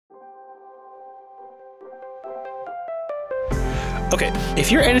Okay,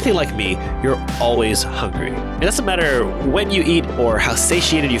 if you're anything like me, you're always hungry. It doesn't matter when you eat or how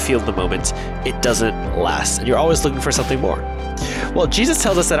satiated you feel in the moment, it doesn't last, and you're always looking for something more. Well, Jesus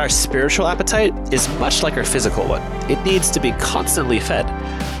tells us that our spiritual appetite is much like our physical one. It needs to be constantly fed.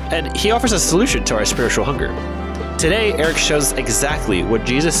 And he offers a solution to our spiritual hunger. Today, Eric shows exactly what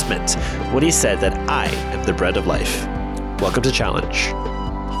Jesus meant when he said that I am the bread of life. Welcome to Challenge.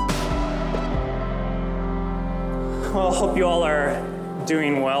 Well, I hope you all are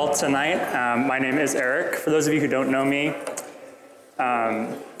doing well tonight. My name is Eric. For those of you who don't know me,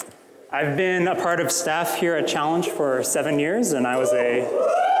 I've been a part of staff here at Challenge for 7 years, and I was a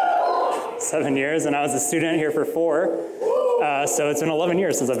student here for 4. So it's been 11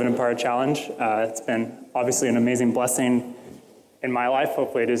 years since I've been a part of Challenge. It's been obviously an amazing blessing in my life.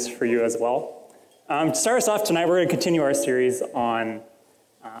 Hopefully it is for you as well. To start us off tonight, we're going to continue our series on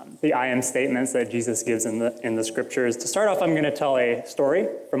the I am statements that Jesus gives in the scriptures. To start off, I'm going to tell a story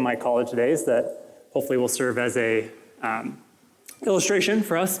from my college days that hopefully will serve as a illustration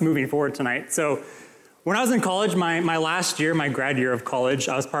for us moving forward tonight. So when I was in college, my last year, my grad year of college,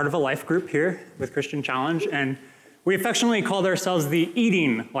 I was part of a life group here with Christian Challenge, and we affectionately called ourselves the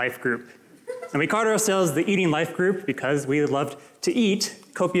Eating Life Group. And we called ourselves the Eating Life Group because we loved to eat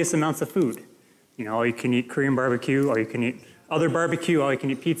copious amounts of food. You know, all you can eat Korean barbecue, all you can eat other barbecue, all you can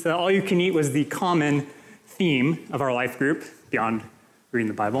eat pizza, all you can eat was the common theme of our life group, beyond reading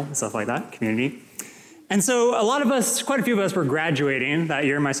the Bible and stuff like that, community. And so a lot of us, quite a few of us were graduating that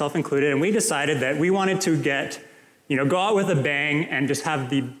year, myself included, and we decided that we wanted to go out with a bang and just have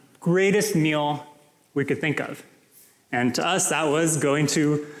the greatest meal we could think of. And to us, that was going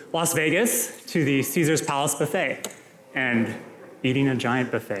to Las Vegas to the Caesar's Palace buffet and eating a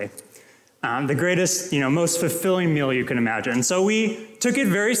giant buffet. The greatest, most fulfilling meal you can imagine. So we took it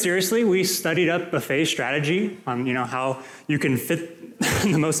very seriously. We studied up buffet strategy on, how you can fit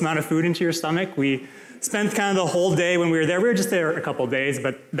the most amount of food into your stomach. We spent kind of the whole day when we were there. We were just there a couple of days,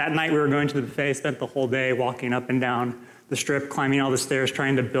 but that night we were going to the buffet, spent the whole day walking up and down the strip, climbing all the stairs,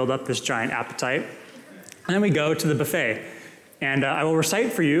 trying to build up this giant appetite. And then we go to the buffet. And I will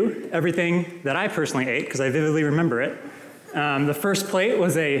recite for you everything that I personally ate, because I vividly remember it. The first plate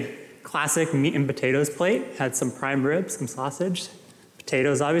was a classic meat and potatoes plate. Had some prime rib, some sausage,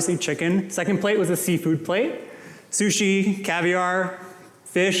 potatoes, obviously, chicken. Second plate was a seafood plate. Sushi, caviar,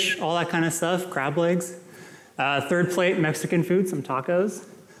 fish, all that kind of stuff, crab legs. Third plate, Mexican food, some tacos.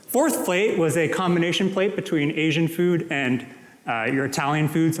 Fourth plate was a combination plate between Asian food and your Italian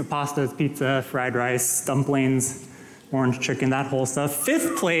food, so pastas, pizza, fried rice, dumplings, orange chicken, that whole stuff.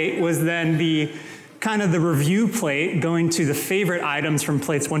 Fifth plate was then the review plate, going to the favorite items from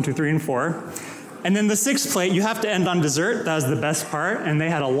plates 1, 2, 3, and 4. And then the sixth plate, you have to end on dessert. That was the best part. And they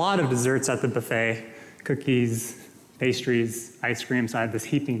had a lot of desserts at the buffet: cookies, pastries, ice cream. So I had this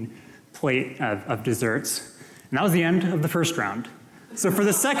heaping plate of desserts. And that was the end of the first round. So for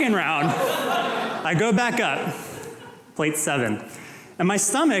the second round, I go back up, plate 7. And my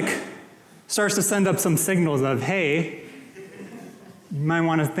stomach starts to send up some signals of, hey, you might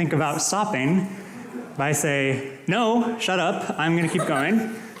want to think about stopping. But I say, no, shut up, I'm going to keep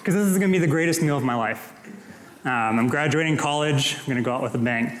going, because this is going to be the greatest meal of my life. I'm graduating college, I'm going to go out with a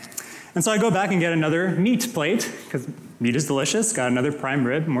bang. And so I go back and get another meat plate, because meat is delicious, got another prime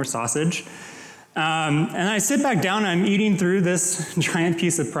rib, more sausage. And I sit back down, and I'm eating through this giant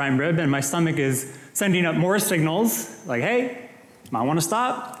piece of prime rib, and my stomach is sending up more signals, like, hey, might want to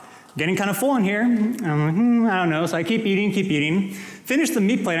stop. Getting kind of full in here. And I'm like, I don't know. So I keep eating. Finish the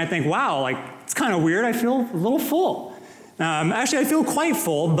meat plate, and I think, wow, it's kind of weird. I feel a little full. Actually, I feel quite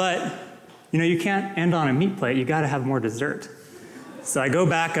full, but you can't end on a meat plate. You got to have more dessert. So I go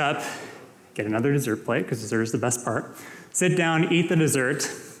back up, get another dessert plate, because dessert is the best part. Sit down, eat the dessert.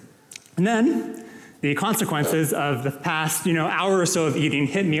 And then the consequences of the past, hour or so of eating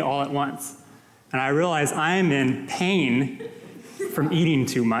hit me all at once. And I realize I am in pain from eating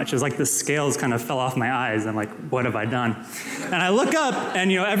too much. It's like the scales kind of fell off my eyes. I'm like, what have I done? And I look up,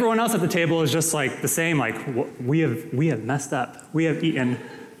 and everyone else at the table is just like the same, like, we have messed up. We have eaten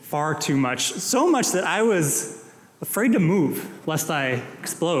far too much. So much that I was afraid to move lest I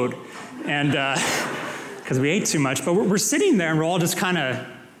explode. And because we ate too much. But we're sitting there, and we're all just kind of,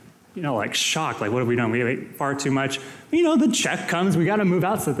 shocked. Like, what have we done? We ate far too much. The check comes. We got to move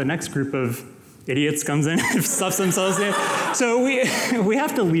out so that the next group of idiots comes in and stuffs themselves in. So we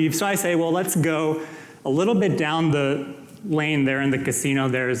have to leave. So I say, well, let's go a little bit down the lane there in the casino.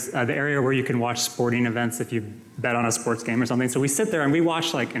 There's the area where you can watch sporting events if you bet on a sports game or something. So we sit there and we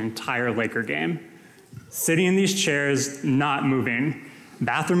watch an entire Laker game, sitting in these chairs, not moving.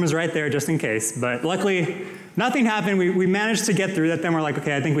 Bathroom was right there just in case, but luckily nothing happened. We managed to get through that. Then we're like,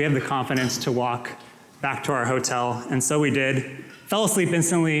 okay, I think we have the confidence to walk back to our hotel. And so we did. Fell asleep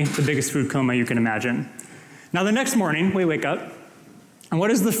instantly, the biggest food coma you can imagine. Now the next morning, we wake up, and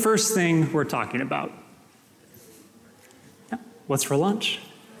what is the first thing we're talking about? Yeah, what's for lunch?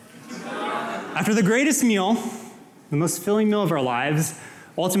 After the greatest meal, the most filling meal of our lives,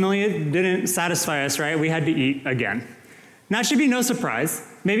 ultimately it didn't satisfy us, right? We had to eat again. Now it should be no surprise.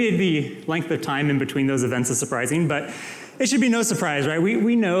 Maybe the length of time in between those events is surprising, but it should be no surprise, right?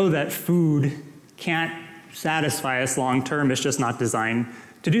 We know that food can't satisfy us long term. It's just not designed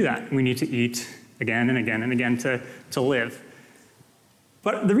to do that. We need to eat again and again and again to live.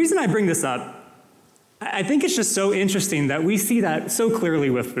 But the reason I bring this up, I think it's just so interesting that we see that so clearly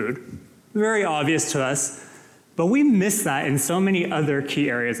with food. Very obvious to us, but we miss that in so many other key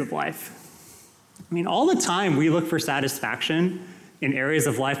areas of life. I mean, all the time we look for satisfaction in areas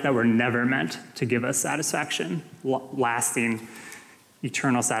of life that were never meant to give us satisfaction, lasting,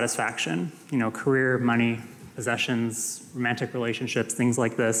 eternal satisfaction. You know, career, money, possessions, romantic relationships, things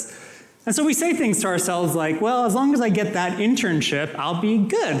like this. And so we say things to ourselves like, well, as long as I get that internship, I'll be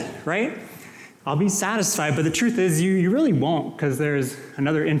good, right? I'll be satisfied. But the truth is you really won't, because there's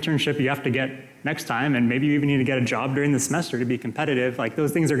another internship you have to get next time, and maybe you even need to get a job during the semester to be competitive. Like,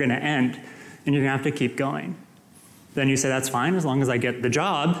 those things are going to end, and you're going to have to keep going. Then you say, that's fine, as long as I get the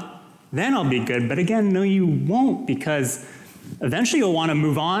job, then I'll be good. But again, no, you won't, because eventually you'll want to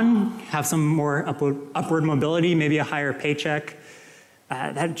move on, have some more upward mobility, maybe a higher paycheck.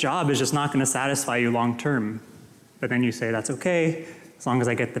 That job is just not going to satisfy you long term. But then you say, that's okay, as long as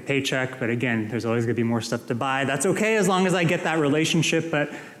I get the paycheck. But again, there's always going to be more stuff to buy. That's okay as long as I get that relationship, but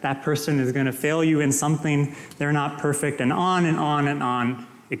that person is going to fail you in something. They're not perfect, and on and on and on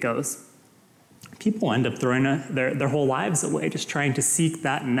it goes. People end up throwing their whole lives away just trying to seek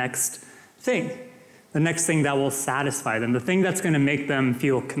that next thing, the next thing that will satisfy them, the thing that's going to make them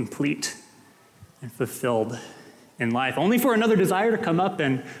feel complete and fulfilled in life, only for another desire to come up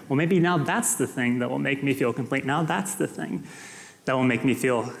and, well, maybe now that's the thing that will make me feel complete. Now that's the thing that will make me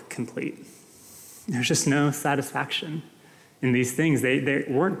feel complete. There's just no satisfaction in these things. They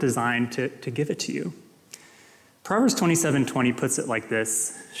weren't designed to give it to you. Proverbs 27:20 puts it like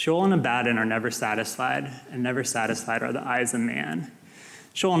this: Sheol and Abaddon are never satisfied, and never satisfied are the eyes of man.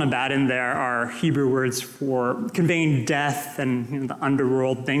 Sheol and Abaddon there are Hebrew words for conveying death and the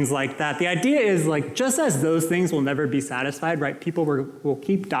underworld, things like that. The idea is, like, just as those things will never be satisfied, right? People will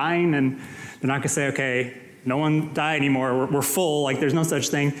keep dying, and they're not going to say, okay, no one died anymore, we're full, like there's no such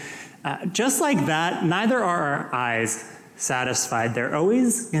thing. Just like that, neither are our eyes satisfied. They're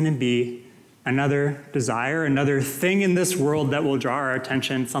always going to be another desire, another thing in this world that will draw our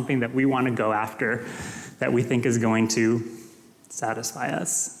attention, something that we want to go after, that we think is going to satisfy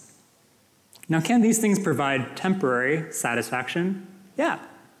us. Now, can these things provide temporary satisfaction? Yeah,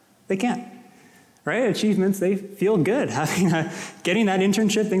 they can. Right? Achievements, they feel good. Getting that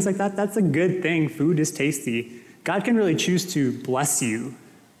internship, things like that, that's a good thing. Food is tasty. God can really choose to bless you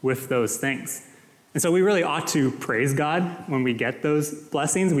with those things. And so we really ought to praise God when we get those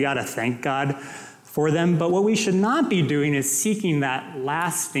blessings. We ought to thank God for them. But what we should not be doing is seeking that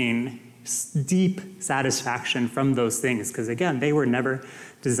lasting, deep satisfaction from those things, because again, they were never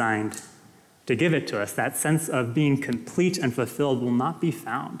designed to give it to us. That sense of being complete and fulfilled will not be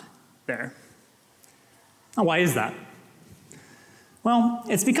found there. Now, why is that? Well,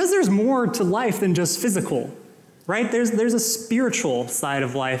 it's because there's more to life than just physical, right? There's a spiritual side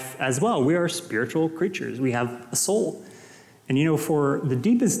of life as well. We are spiritual creatures. We have a soul. And for the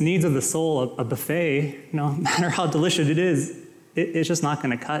deepest needs of the soul, a buffet, no matter how delicious it is, it's just not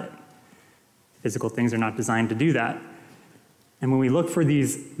going to cut it. Physical things are not designed to do that. And when we look for the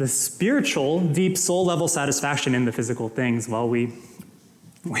spiritual, deep soul level satisfaction in the physical things, well,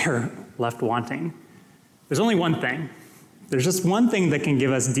 we're left wanting. There's only one thing. There's just one thing that can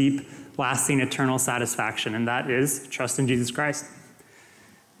give us deep, lasting, eternal satisfaction, and that is trust in Jesus Christ.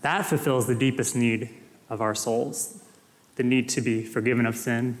 That fulfills the deepest need of our souls, the need to be forgiven of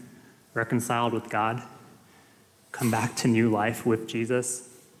sin, reconciled with God, come back to new life with Jesus.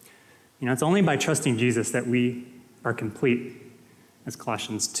 It's only by trusting Jesus that we are complete, as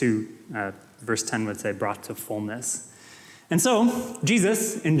Colossians 2, verse 10 would say, brought to fullness. And so,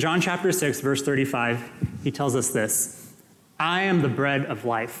 Jesus, in John chapter 6, verse 35, he tells us this: I am the bread of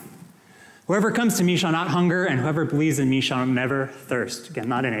life. Whoever comes to me shall not hunger, and whoever believes in me shall never thirst. Again,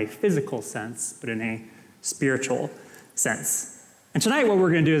 not in a physical sense, but in a spiritual sense. And tonight what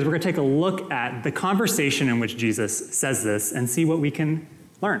we're going to do is we're going to take a look at the conversation in which Jesus says this and see what we can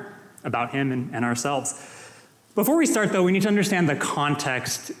learn about him and ourselves. Before we start, though, we need to understand the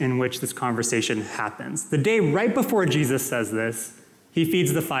context in which this conversation happens. The day right before Jesus says this, he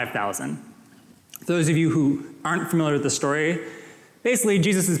feeds the 5,000. For those of you who aren't familiar with the story, basically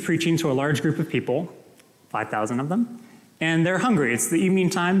Jesus is preaching to a large group of people, 5,000 of them, and they're hungry. It's the evening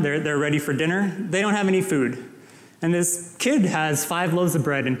time. They're ready for dinner. They don't have any food. And this kid has 5 loaves of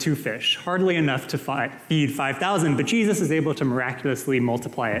bread and 2 fish, hardly enough to feed 5,000, but Jesus is able to miraculously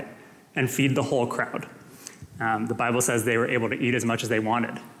multiply it and feed the whole crowd. The Bible says they were able to eat as much as they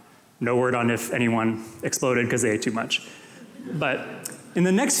wanted. No word on if anyone exploded because they ate too much. But in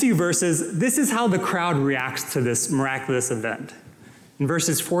the next few verses, this is how the crowd reacts to this miraculous event. In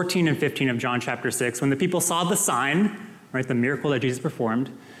verses 14 and 15 of John chapter 6, when the people saw the sign, right, the miracle that Jesus performed,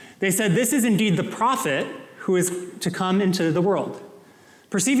 they said, "This is indeed the prophet who is to come into the world."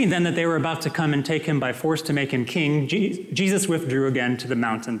 Perceiving then that they were about to come and take him by force to make him king, Jesus withdrew again to the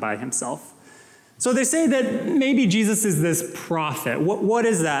mountain by himself. So they say that maybe Jesus is this prophet. What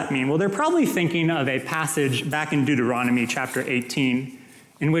does that mean? Well, they're probably thinking of a passage back in Deuteronomy chapter 18,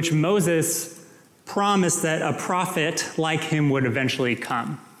 in which Moses promised that a prophet like him would eventually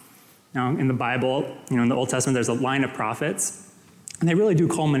come. Now, in the Bible, in the Old Testament, there's a line of prophets, and they really do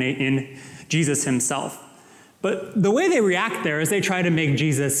culminate in Jesus himself. But the way they react there is they try to make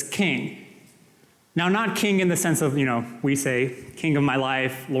Jesus king. Now, not king in the sense of, we say, king of my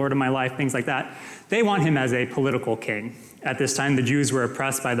life, Lord of my life, things like that. They want him as a political king. At this time, the Jews were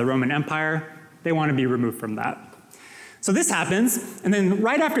oppressed by the Roman Empire. They want to be removed from that. So this happens, and then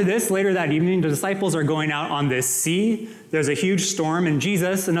right after this, later that evening, the disciples are going out on this sea. There's a huge storm, and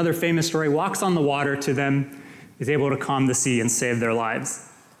Jesus, another famous story, walks on the water to them, is able to calm the sea and save their lives.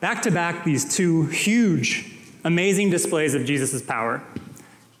 Back to back, these 2 huge, amazing displays of Jesus' power.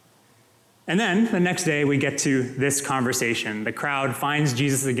 And then the next day we get to this conversation. The crowd finds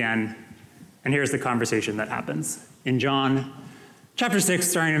Jesus again, and here's the conversation that happens. In John chapter 6,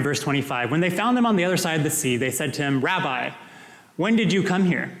 starting in verse 25, when they found him on the other side of the sea, they said to him, "Rabbi, when did you come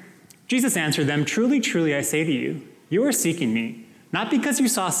here?" Jesus answered them, "Truly, truly, I say to you, you are seeking me, not because you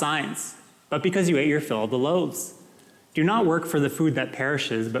saw signs, but because you ate your fill of the loaves. Do not work for the food that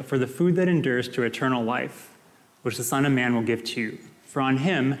perishes, but for the food that endures to eternal life, which the Son of Man will give to you. For on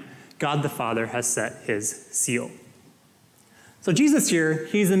him God the Father has set his seal." So Jesus here,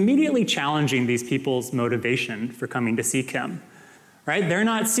 he's immediately challenging these people's motivation for coming to seek him, right? They're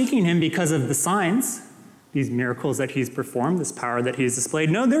not seeking him because of the signs, these miracles that he's performed, this power that he's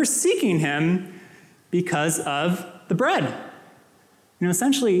displayed. No, they're seeking him because of the bread.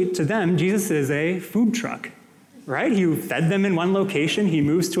 Essentially to them, Jesus is a food truck, right? He fed them in one location, he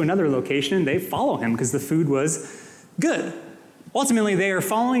moves to another location, and they follow him because the food was good. Ultimately, they are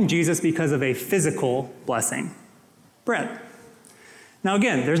following Jesus because of a physical blessing, bread. Now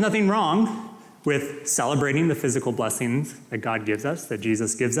again, there's nothing wrong with celebrating the physical blessings that God gives us, that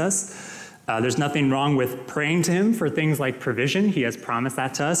Jesus gives us. There's nothing wrong with praying to him for things like provision. He has promised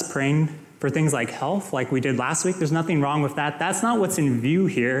that to us, praying for things like health, like we did last week. There's nothing wrong with that. That's not what's in view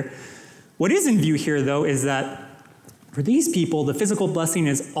here. What is in view here, though, is that for these people, the physical blessing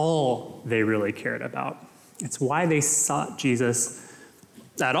is all they really cared about. It's why they sought Jesus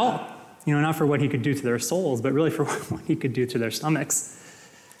at all. Not for what he could do to their souls, but really for what he could do to their stomachs.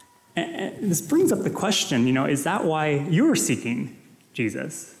 And this brings up the question, is that why you're seeking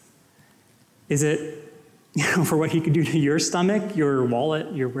Jesus? Is it, for what he could do to your stomach, your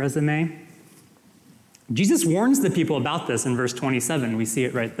wallet, your resume? Jesus warns the people about this in verse 27. We see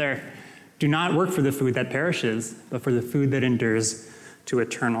it right there. Do not work for the food that perishes, but for the food that endures to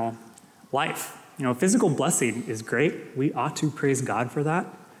eternal life. Physical blessing is great. We ought to praise God for that.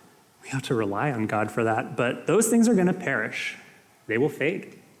 We ought to rely on God for that. But those things are going to perish. They will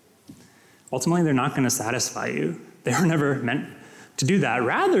fade. Ultimately, they're not going to satisfy you. They were never meant to do that.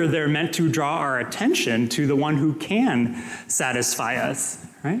 Rather, they're meant to draw our attention to the one who can satisfy us,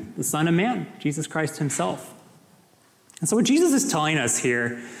 right? The Son of Man, Jesus Christ himself. And so what Jesus is telling us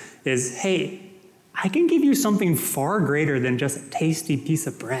here is, hey, I can give you something far greater than just a tasty piece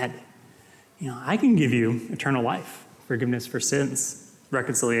of bread. I can give you eternal life, forgiveness for sins,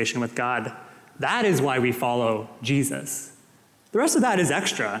 reconciliation with God. That is why we follow Jesus. The rest of that is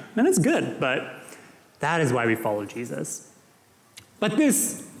extra, and it's good, but that is why we follow Jesus. But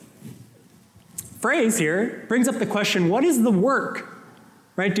this phrase here brings up the question, what is the work?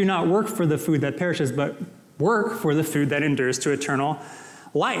 Right? Do not work for the food that perishes, but work for the food that endures to eternal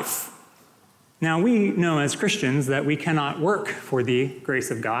life. Now, we know as Christians that we cannot work for the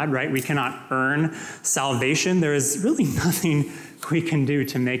grace of God, right? We cannot earn salvation. There is really nothing we can do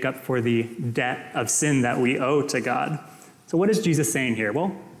to make up for the debt of sin that we owe to God. So what is Jesus saying here?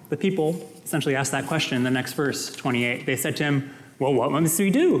 Well, the people essentially ask that question in the next verse, 28. They said to him, well, what must we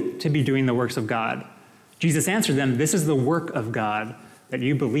do to be doing the works of God? Jesus answered them, this is the work of God, that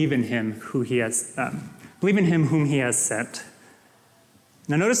you believe in him whom he has sent.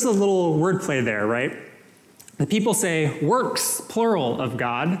 Now notice the little wordplay there, right? The people say works, plural, of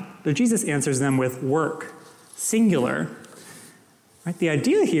God, but Jesus answers them with work, singular. Right? The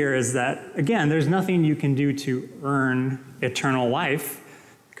idea here is that, again, there's nothing you can do to earn eternal life.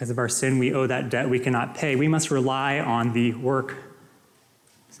 Because of our sin, we owe that debt we cannot pay. We must rely on the work,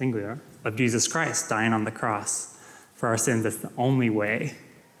 singular, of Jesus Christ dying on the cross for our sins. That's the only way.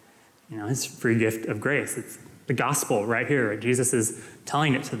 His free gift of grace. It's the gospel right here. Jesus is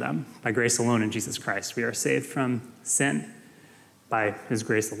telling it to them. By grace alone in Jesus Christ, we are saved from sin. By his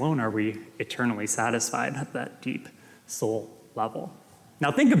grace alone are we eternally satisfied at that deep soul level.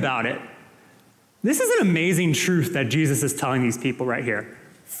 Now think about it. This is an amazing truth that Jesus is telling these people right here.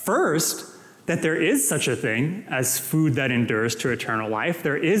 First, that there is such a thing as food that endures to eternal life.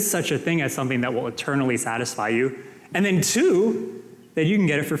 There is such a thing as something that will eternally satisfy you. And then two, that you can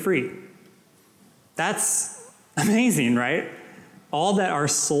get it for free. That's amazing, right? All that our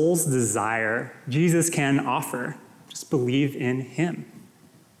souls desire, Jesus can offer. Just believe in him.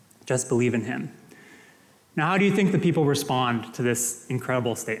 Just believe in him. Now, how do you think the people respond to this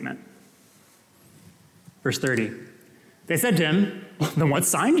incredible statement? Verse 30. They said to him, then what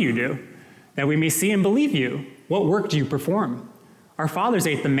sign do you do, that we may see and believe you? What work do you perform? Our fathers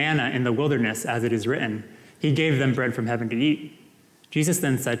ate the manna in the wilderness, as it is written. He gave them bread from heaven to eat. Jesus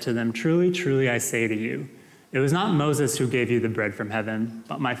then said to them, truly, truly, I say to you, it was not Moses who gave you the bread from heaven,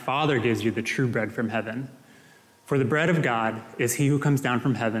 but my Father gives you the true bread from heaven. For the bread of God is he who comes down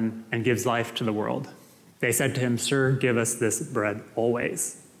from heaven and gives life to the world. They said to him, sir, give us this bread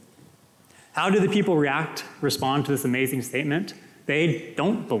always. How do the people respond to this amazing statement? They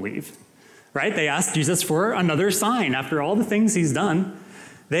don't believe, right? They ask Jesus for another sign. After all the things he's done,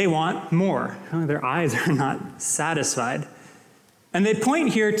 they want more. Their eyes are not satisfied. And they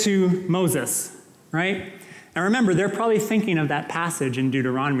point here to Moses, right? And remember, they're probably thinking of that passage in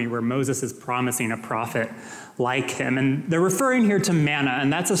Deuteronomy where Moses is promising a prophet like him. And they're referring here to manna,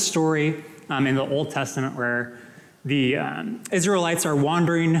 and that's a story in the Old Testament where the Israelites are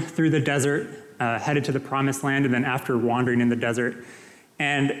wandering through the desert, headed to the promised land, and then after wandering in the desert,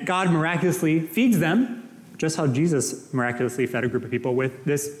 and God miraculously feeds them, just how Jesus miraculously fed a group of people with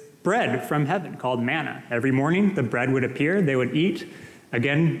this bread from heaven called manna. Every morning, the bread would appear, they would eat,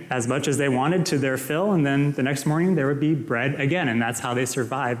 again, as much as they wanted to their fill, and then the next morning there would be bread again, and that's how they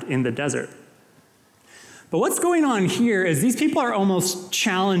survived in the desert. But what's going on here is these people are almost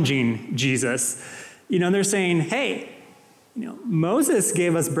challenging Jesus. They're saying, hey, Moses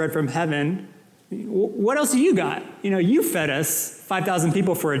gave us bread from heaven. What else do you got? You fed us 5,000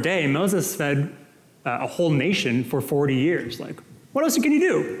 people for a day. Moses fed a whole nation for 40 years. Like, what else can you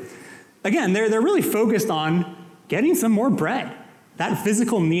do? Again, they're really focused on getting some more bread, that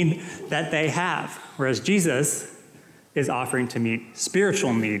physical need that they have, whereas Jesus is offering to meet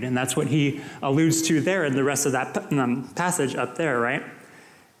spiritual need, and that's what he alludes to there in the rest of that passage up there, right?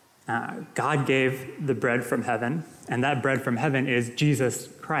 God gave the bread from heaven, and that bread from heaven is Jesus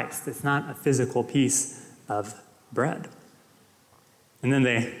Christ. It's not a physical piece of bread. And then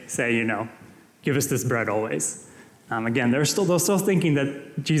they say, give us this bread always. Again, they're still thinking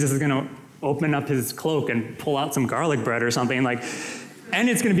that Jesus is going to open up his cloak and pull out some garlic bread or something, and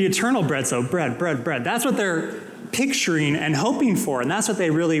it's going to be eternal bread, so bread. That's what they're picturing and hoping for, and that's what they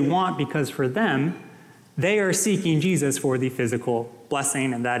really want, because for them, they are seeking Jesus for the physical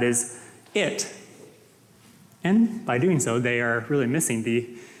blessing, and that is it. And by doing so, they are really missing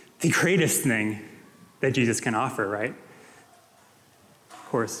the greatest thing that Jesus can offer, right? Of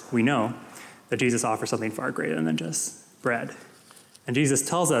course, we know that Jesus offers something far greater than just bread. And Jesus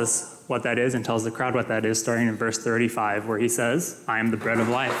tells us what that is and tells the crowd what that is, starting in verse 35, where he says, I am the bread of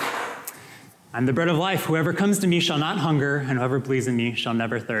life. I'm the bread of life. Whoever comes to me shall not hunger, and whoever believes in me shall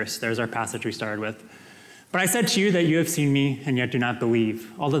never thirst. There's our passage we started with. But I said to you that you have seen me, and yet do not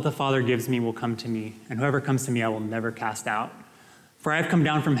believe. All that the Father gives me will come to me, and whoever comes to me I will never cast out. For I have come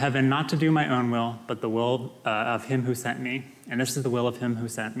down from heaven not to do my own will, but the will of him who sent me. And this is the will of him who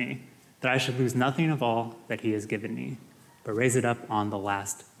sent me, that I should lose nothing of all that he has given me, but raise it up on the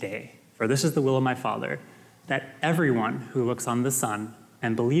last day. For this is the will of my Father, that everyone who looks on the Son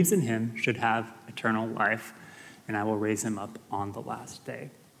and believes in him should have eternal life, and I will raise him up on the last day.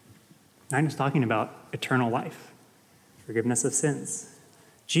 I'm just talking about eternal life, forgiveness of sins.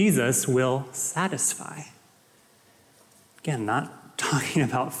 Jesus will satisfy. Again, not talking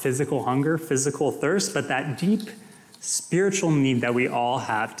about physical hunger, physical thirst, but that deep spiritual need that we all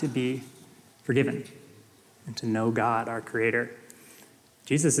have to be forgiven, and to know God, our Creator.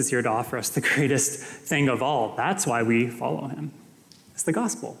 Jesus is here to offer us the greatest thing of all. That's why we follow him. It's the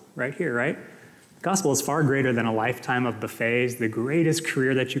gospel right here, right? The gospel is far greater than a lifetime of buffets, the greatest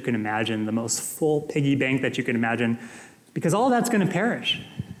career that you can imagine, the most full piggy bank that you can imagine, because all that's going to perish.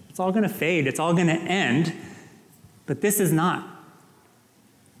 It's all going to fade. It's all going to end. But this is not.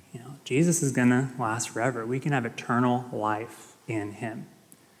 Jesus is going to last forever. We can have eternal life in him.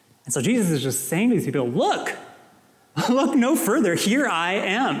 And so Jesus is just saying to these people, look no further. Here I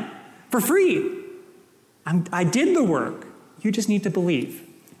am for free. I did the work. You just need to believe.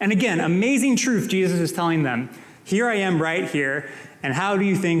 And again, amazing truth Jesus is telling them. Here I am right here. And how do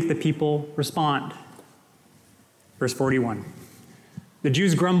you think the people respond? Verse 41. The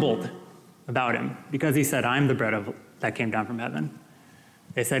Jews grumbled about him because he said, I'm the bread that came down from heaven.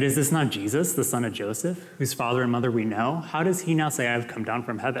 They said, is this not Jesus, the son of Joseph, whose father and mother we know? How does he now say, I have come down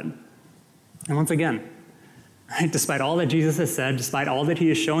from heaven? And once again, right, despite all that Jesus has said, despite all that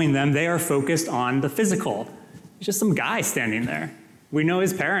he is showing them, they are focused on the physical. He's just some guy standing there. We know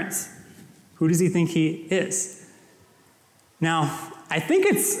his parents. Who does he think he is? Now, I think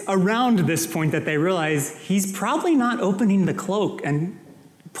it's around this point that they realize he's probably not opening the cloak and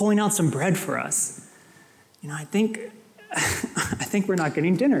pulling out some bread for us. I think we're not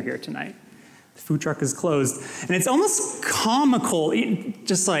getting dinner here tonight. The food truck is closed. And it's almost comical,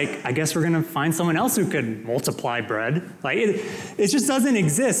 just like, I guess we're going to find someone else who could multiply bread. Like, it just doesn't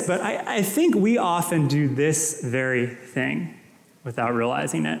exist. But I think we often do this very thing without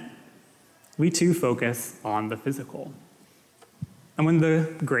realizing it. We too focus on the physical. And when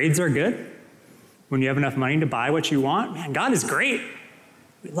the grades are good, when you have enough money to buy what you want, man, God is great.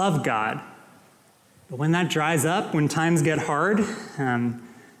 We love God. But when that dries up, when times get hard,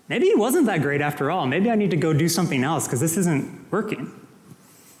 maybe it wasn't that great after all. Maybe I need to go do something else because this isn't working.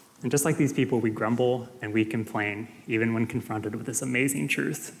 And just like these people, we grumble and we complain, even when confronted with this amazing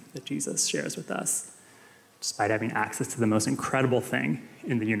truth that Jesus shares with us, despite having access to the most incredible thing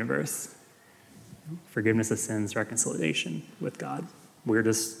in the universe, forgiveness of sins, reconciliation with God. We're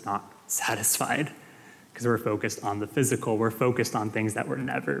just not satisfied because we're focused on the physical. We're focused on things that were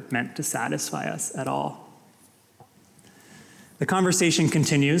never meant to satisfy us at all. The conversation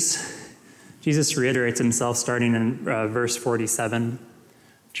continues. Jesus reiterates himself starting in verse 47.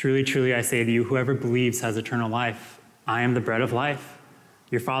 Truly, truly, I say to you, whoever believes has eternal life. I am the bread of life.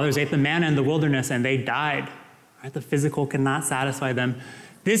 Your fathers ate the manna in the wilderness and they died. Right? The physical cannot satisfy them.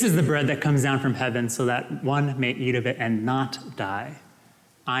 This is the bread that comes down from heaven so that one may eat of it and not die.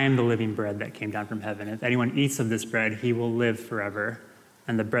 I am the living bread that came down from heaven. If anyone eats of this bread, he will live forever.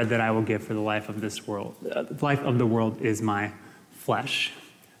 And the bread that I will give for the life of this world, the life of the world is my flesh.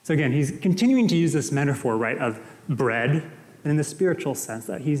 So again, he's continuing to use this metaphor, right, of bread, but in the spiritual sense,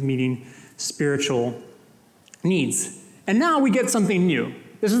 that he's meeting spiritual needs. And now we get something new.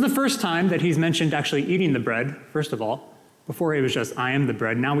 This is the first time that he's mentioned actually eating the bread, first of all. Before it was just, I am the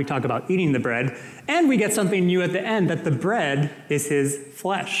bread. Now we talk about eating the bread. And we get something new at the end, that the bread is his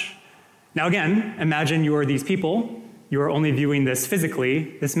flesh. Now again, imagine you are these people. You are only viewing this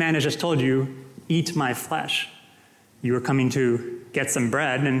physically. This man has just told you, eat my flesh. You are coming to get some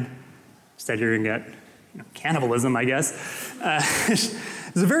bread, and instead you're going to get cannibalism, I guess.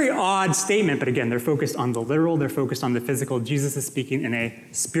 It's a very odd statement, but again, they're focused on the literal. They're focused on the physical. Jesus is speaking in a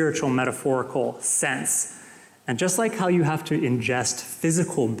spiritual, metaphorical sense. And just like how you have to ingest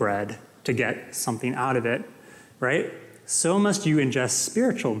physical bread to get something out of it, right? So must you ingest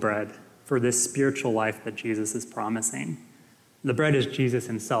spiritual bread for this spiritual life that Jesus is promising. The bread is Jesus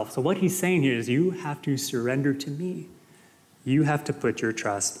himself. So what he's saying here is you have to surrender to me. You have to put your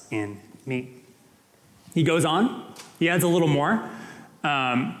trust in me. He goes on. He adds a little more.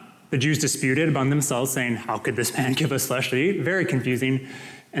 The Jews disputed among themselves, saying, how could this man give us flesh to eat? Very confusing.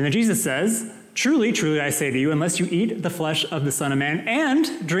 And then Jesus says, truly, truly, I say to you, unless you eat the flesh of the Son of Man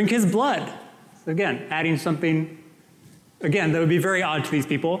and drink his blood. So again, adding something, again, that would be very odd to these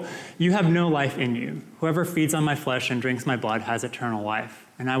people. You have no life in you. Whoever feeds on my flesh and drinks my blood has eternal life,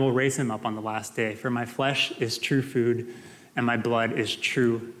 and I will raise him up on the last day. For my flesh is true food, and my blood is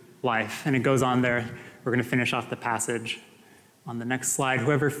true life. And it goes on there. We're going to finish off the passage on the next slide.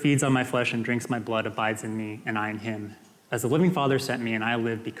 Whoever feeds on my flesh and drinks my blood abides in me, and I in him. As the living Father sent me, and I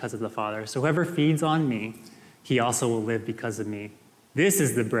live because of the Father. So whoever feeds on me, he also will live because of me. This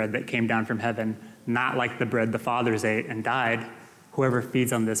is the bread that came down from heaven, not like the bread the fathers ate and died. Whoever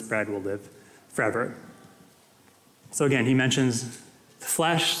feeds on this bread will live forever. So again, he mentions the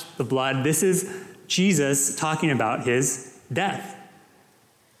flesh, the blood. This is Jesus talking about his death,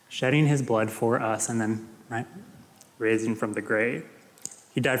 shedding his blood for us, and then, right, raising from the grave.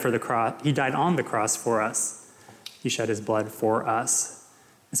 He died on the cross for us. He shed his blood for us.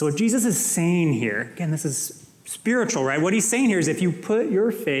 And so what Jesus is saying here, again, this is spiritual, right? What he's saying here is if you put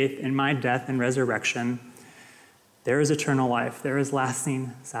your faith in my death and resurrection, there is eternal life. There is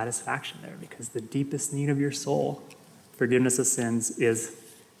lasting satisfaction there because the deepest need of your soul, forgiveness of sins, is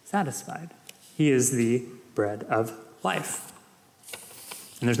satisfied. He is the bread of life.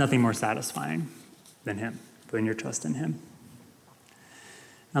 And there's nothing more satisfying than him, putting your trust in him.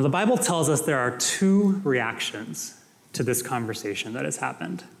 Now, the Bible tells us there are two reactions to this conversation that has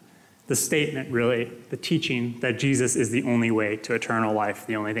happened. The statement, really, the teaching that Jesus is the only way to eternal life,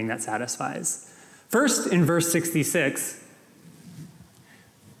 the only thing that satisfies. First, in verse 66,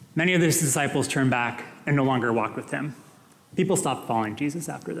 many of his disciples turned back and no longer walked with him. People stopped following Jesus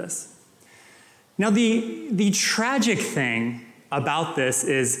after this. Now, the tragic thing about this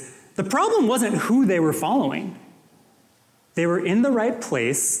is the problem wasn't who they were following. They were in the right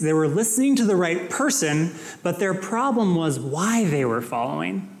place, they were listening to the right person, but their problem was why they were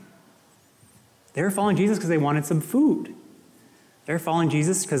following. They were following Jesus because they wanted some food. They were following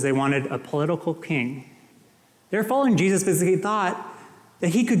Jesus because they wanted a political king. They were following Jesus because they thought that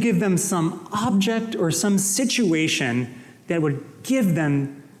he could give them some object or some situation that would give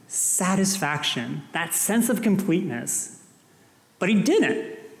them satisfaction, that sense of completeness. But he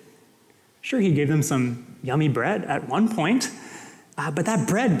didn't. Sure, he gave them some yummy bread at one point, but that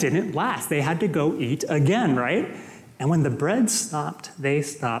bread didn't last. They had to go eat again, right? And when the bread stopped, they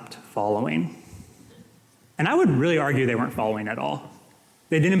stopped following. And I would really argue they weren't following at all.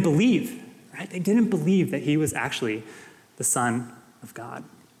 They didn't believe, right? They didn't believe that he was actually the Son of God.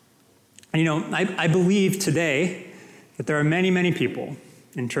 And I believe today that there are many, many people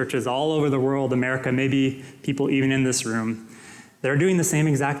in churches all over the world, America, maybe people even in this room, that are doing the same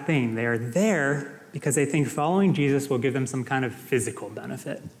exact thing. They are there because they think following Jesus will give them some kind of physical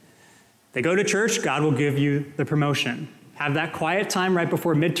benefit. They go to church, God will give you the promotion. Have that quiet time right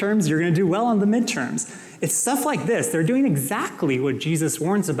before midterms, you're going to do well on the midterms. It's stuff like this. They're doing exactly what Jesus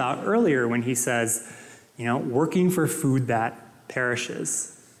warns about earlier when he says, working for food that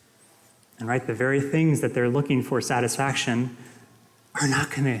perishes. And right, the very things that they're looking for satisfaction are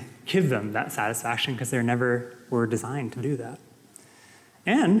not going to give them that satisfaction because they never were designed to do that.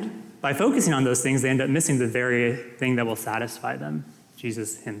 And by focusing on those things, they end up missing the very thing that will satisfy them,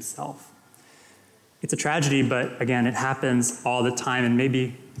 Jesus himself. It's a tragedy, but again, it happens all the time, and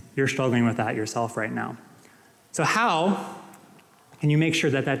maybe you're struggling with that yourself right now. So how can you make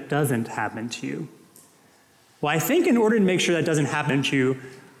sure that that doesn't happen to you? Well, I think in order to make sure that doesn't happen to you,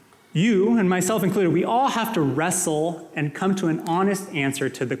 you, and myself included, we all have to wrestle and come to an honest answer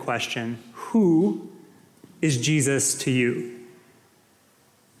to the question, who is Jesus to you?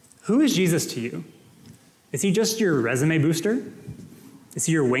 Who is Jesus to you? Is he just your resume booster? Is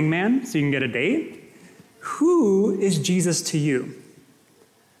he your wingman so you can get a date? Who is Jesus to you?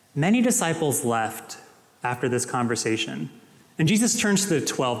 Many disciples left after this conversation. And Jesus turns to the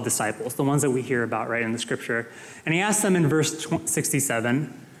 12 disciples, the ones that we hear about right in the scripture. And he asks them in verse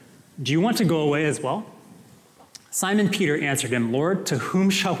 67, do you want to go away as well? Simon Peter answered him, Lord, to whom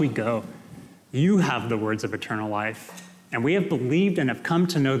shall we go? You have the words of eternal life. And we have believed and have come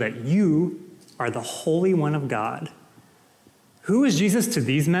to know that you are the Holy One of God. Who is Jesus to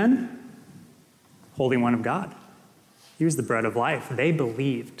these men? Holy One of God. He was the bread of life. They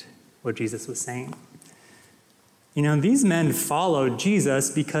believed what Jesus was saying. These men followed Jesus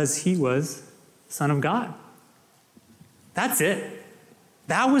because he was the Son of God. That's it.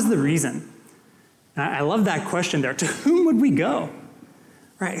 That was the reason. And I love that question there. To whom would we go?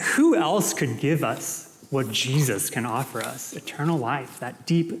 Right? Who else could give us what Jesus can offer us? Eternal life, that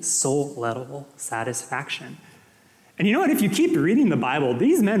deep soul-level satisfaction. And you know what? If you keep reading the Bible,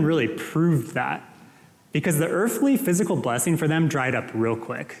 these men really proved that because the earthly physical blessing for them dried up real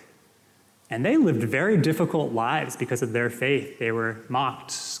quick. And they lived very difficult lives because of their faith. They were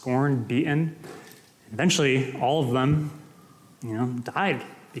mocked, scorned, beaten. Eventually, all of them, died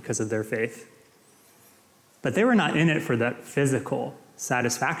because of their faith. But they were not in it for that physical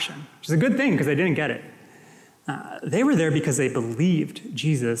satisfaction, which is a good thing because they didn't get it. They were there because they believed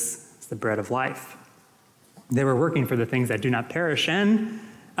Jesus is the bread of life. They were working for the things that do not perish, and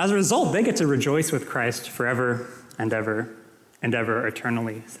as a result, they get to rejoice with Christ forever and ever and ever,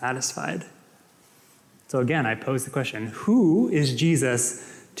 eternally satisfied. So again, I pose the question, who is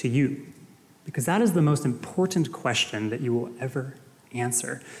Jesus to you? Because that is the most important question that you will ever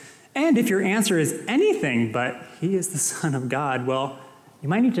answer. And if your answer is anything but he is the Son of God, well, you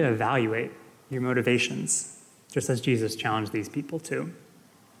might need to evaluate your motivations, just as Jesus challenged these people to.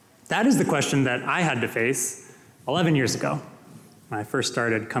 That is the question that I had to face 11 years ago. when I first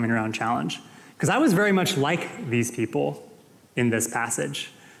started coming around Challenge, because I was very much like these people in this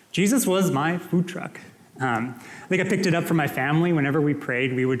passage. Jesus was my food truck. I think I picked it up from my family. Whenever we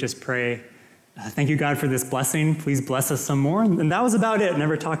prayed, we would just pray, thank you, God, for this blessing. Please bless us some more. And that was about it.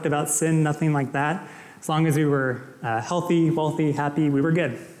 Never talked about sin, nothing like that. As long as we were healthy, wealthy, happy, we were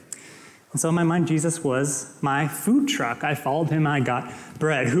good. And so in my mind, Jesus was my food truck. I followed him, I got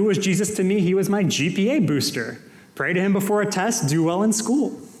bread. Who was Jesus to me? He was my GPA booster. Pray to him before a test, do well in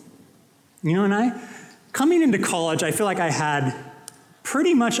school. Coming into college, I feel like I had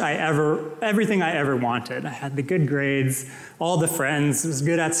pretty much everything I ever wanted. I had the good grades, all the friends, was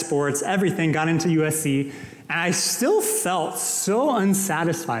good at sports, everything, got into USC, and I still felt so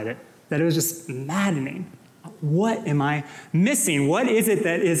unsatisfied that it was just maddening. What am I missing? What is it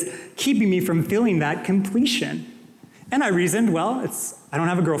that is keeping me from feeling that completion? And I reasoned, well, I don't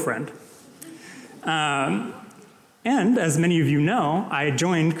have a girlfriend. And as many of you know, I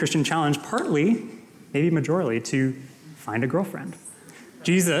joined Christian Challenge partly, maybe majorly, to find a girlfriend.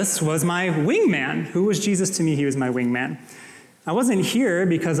 Jesus was my wingman. Who was Jesus to me? He was my wingman. I wasn't here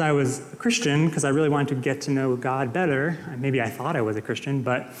because I was a Christian, because I really wanted to get to know God better. Maybe I thought I was a Christian,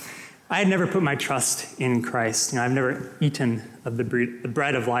 but I had never put my trust in Christ. I've never eaten of the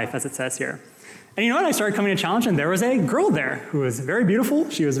bread of life, as it says here. And you know what? I started coming to Challenge, and there was a girl there who was very beautiful.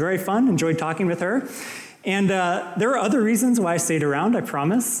 She was very fun, enjoyed talking with her. And there were other reasons why I stayed around, I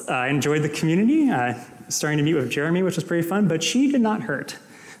promise. I enjoyed the community, starting to meet with Jeremy, which was pretty fun, but she did not hurt,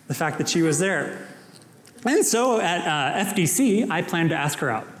 the fact that she was there. And so at FDC, I planned to ask her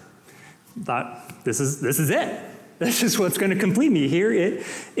out. Thought, this is it. This is what's going to complete me. Here it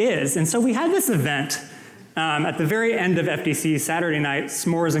is. And so we had this event at the very end of FDC, Saturday night,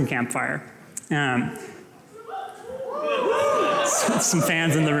 s'mores and campfire. Some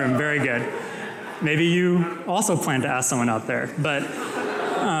fans in the room, very good. Maybe you also plan to ask someone out there, but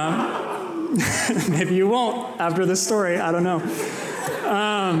maybe you won't after this story, I don't know.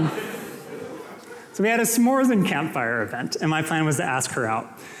 So we had a s'mores and campfire event, and my plan was to ask her out.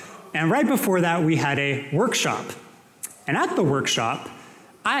 And right before that, we had a workshop. And at the workshop,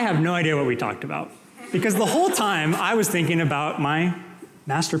 I have no idea what we talked about, because the whole time I was thinking about my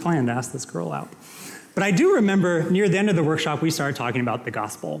master plan to ask this girl out. But I do remember near the end of the workshop, we started talking about the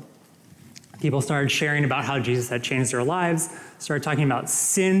gospel. People started sharing about how Jesus had changed their lives, started talking about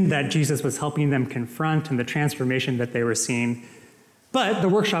sin that Jesus was helping them confront and the transformation that they were seeing. But the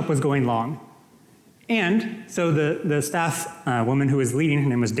workshop was going long. And so the staff woman who was leading, her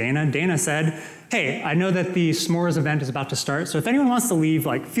name was Dana said, hey, I know that the s'mores event is about to start, so if anyone wants to leave,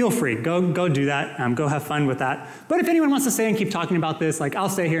 feel free, go do that, go have fun with that. But if anyone wants to stay and keep talking about this, I'll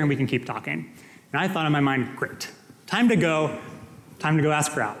stay here and we can keep talking. And I thought in my mind, great, time to go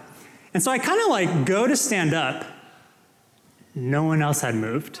ask her out. And so I kind of go to stand up. No one else had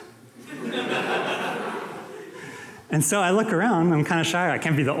moved. And so I look around, I'm kind of shy, I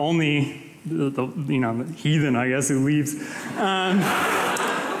can't be the only the heathen, I guess, who leaves.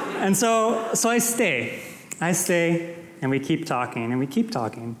 And so I stay, and we keep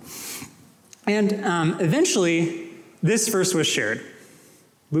talking, And eventually, this verse was shared.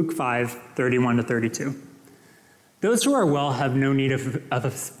 Luke 5:31-32. Those who are well have no need of a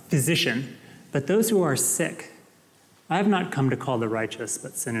physician, but those who are sick, I have not come to call the righteous,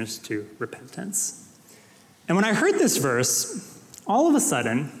 but sinners to repentance. And when I heard this verse, all of a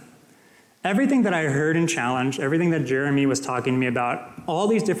sudden, everything that I heard in Challenge, everything that Jeremy was talking to me about, all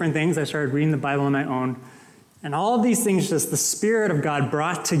these different things, I started reading the Bible on my own, and all of these things just the Spirit of God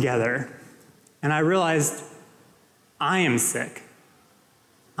brought together, and I realized I am sick.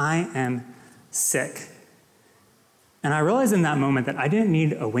 I am sick. And I realized in that moment that I didn't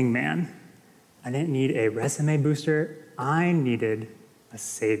need a wingman. I didn't need a resume booster. I needed a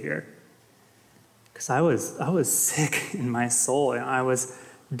Savior. Because I was sick in my soul, and I was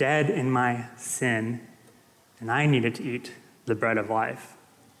dead in my sin, and I needed to eat the bread of life.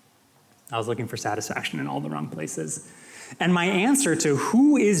 I was looking for satisfaction in all the wrong places. And my answer to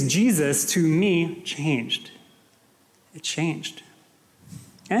who is Jesus to me changed. It changed.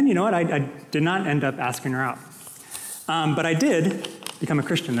 And you know what? I did not end up asking her out. But I did become a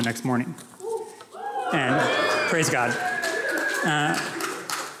Christian the next morning. And praise God.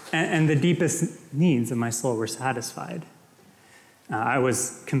 And the deepest needs of my soul were satisfied. I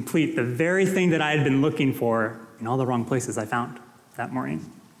was complete. The very thing that I had been looking for in all the wrong places I found that morning.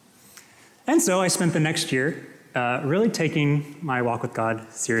 And so I spent the next year really taking my walk with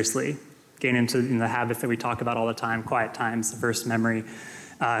God seriously, getting into the habits that we talk about all the time, quiet times, verse memory,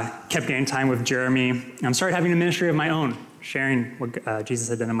 kept getting time with Jeremy. I started having a ministry of my own, sharing what Jesus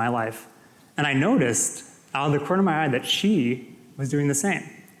had done in my life. And I noticed out of the corner of my eye that she was doing the same.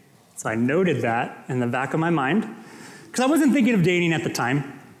 So I noted that in the back of my mind, because I wasn't thinking of dating at the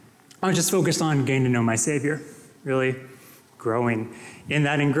time. I was just focused on getting to know my Savior, really growing in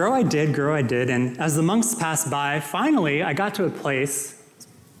that. And grow I did. And as the months passed by, finally, I got to a place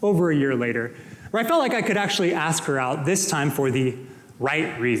over a year later where I felt like I could actually ask her out, this time for the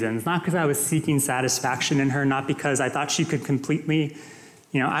right reasons, not because I was seeking satisfaction in her, not because I thought she could complete me.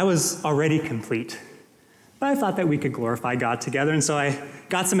 I was already complete. But I thought that we could glorify God together. And so I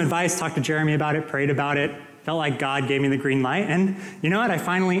got some advice, talked to Jeremy about it, prayed about it, felt like God gave me the green light. And you know what? I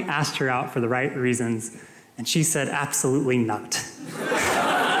finally asked her out for the right reasons. And she said, absolutely not.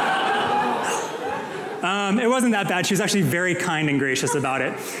 It wasn't that bad. She was actually very kind and gracious about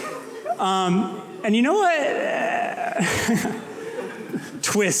it. And you know what?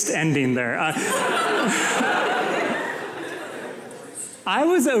 Twist ending there. I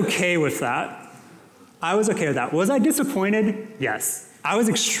was okay with that. Was I disappointed? Yes. I was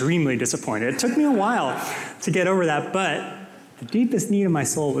extremely disappointed. It took me a while to get over that, but the deepest need of my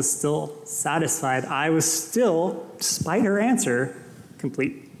soul was still satisfied. I was still, despite her answer,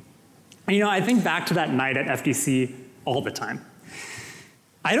 complete. And I think back to that night at FDC all the time.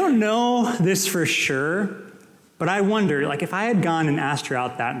 I don't know this for sure, but I wonder, if I had gone and asked her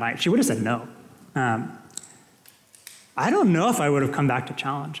out that night, she would have said no. I don't know if I would have come back to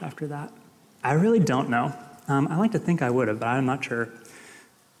Challenge after that. I really don't know. I like to think I would have, but I'm not sure.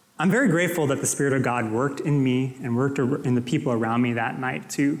 I'm very grateful that the Spirit of God worked in me and worked in the people around me that night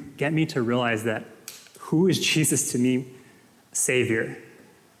to get me to realize that who is Jesus to me? Savior.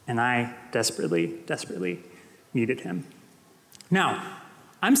 And I desperately, desperately needed him. Now,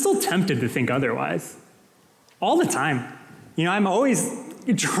 I'm still tempted to think otherwise. All the time. I'm always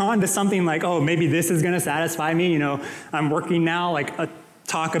drawn to something like, oh, maybe this is going to satisfy me. I'm working now,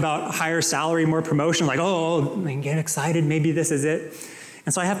 talk about higher salary, more promotion, get excited, maybe this is it.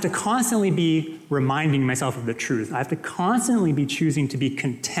 And so I have to constantly be reminding myself of the truth. I have to constantly be choosing to be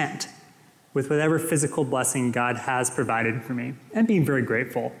content with whatever physical blessing God has provided for me and being very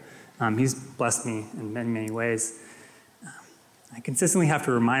grateful. He's blessed me in many, many ways. I consistently have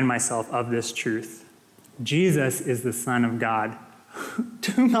to remind myself of this truth. Jesus is the Son of God.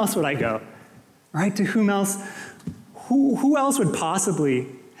 To whom else would I go? Right? To whom else? Who else would possibly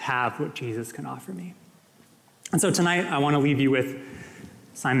have what Jesus can offer me? And so tonight, I want to leave you with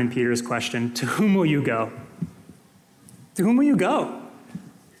Simon Peter's question, to whom will you go? To whom will you go?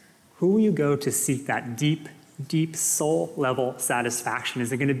 Who will you go to seek that deep, deep soul level satisfaction?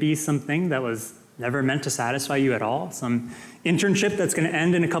 Is it going to be something that was never meant to satisfy you at all? Some internship that's going to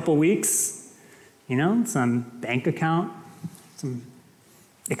end in a couple weeks? Some bank account? Some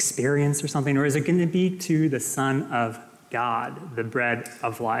experience or something? Or is it going to be to the Son of God, the bread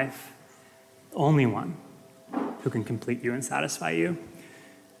of life? The only one who can complete you and satisfy you.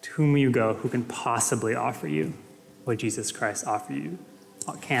 To whom will you go? Who can possibly offer you what Jesus Christ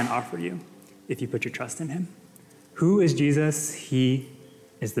can offer you if you put your trust in him? Who is Jesus? He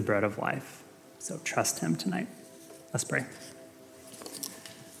is the bread of life. So trust him tonight. Let's pray.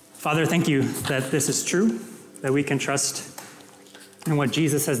 Father, thank you that this is true, that we can trust in what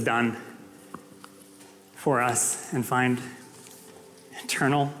Jesus has done for us and find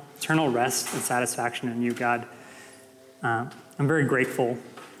eternal rest and satisfaction in you, God. I'm very grateful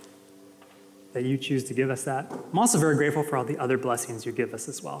that you choose to give us that. I'm also very grateful for all the other blessings you give us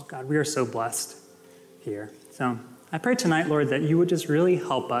as well. God, we are so blessed here. So I pray tonight, Lord, that you would just really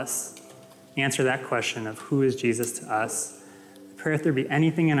help us answer that question of who is Jesus to us. I pray if there be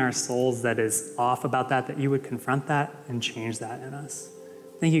anything in our souls that is off about that you would confront that and change that in us.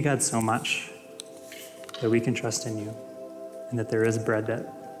 Thank you, God, so much that we can trust in you and that there is bread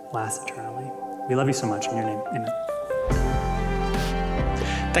that lasts eternally. We love you so much in your name. Amen.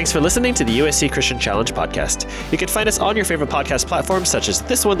 Thanks for listening to the USC Christian Challenge podcast. You can find us on your favorite podcast platforms, such as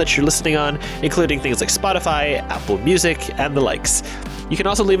this one that you're listening on, including things like Spotify, Apple Music, and the likes. You can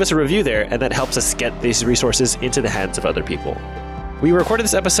also leave us a review there, and that helps us get these resources into the hands of other people. We recorded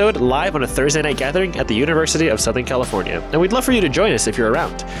this episode live on a Thursday night gathering at the University of Southern California, and we'd love for you to join us if you're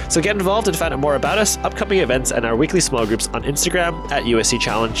around. So get involved and find out more about us, upcoming events, and our weekly small groups on Instagram at USC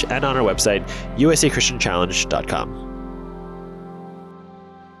Challenge and on our website, uscchristianchallenge.com.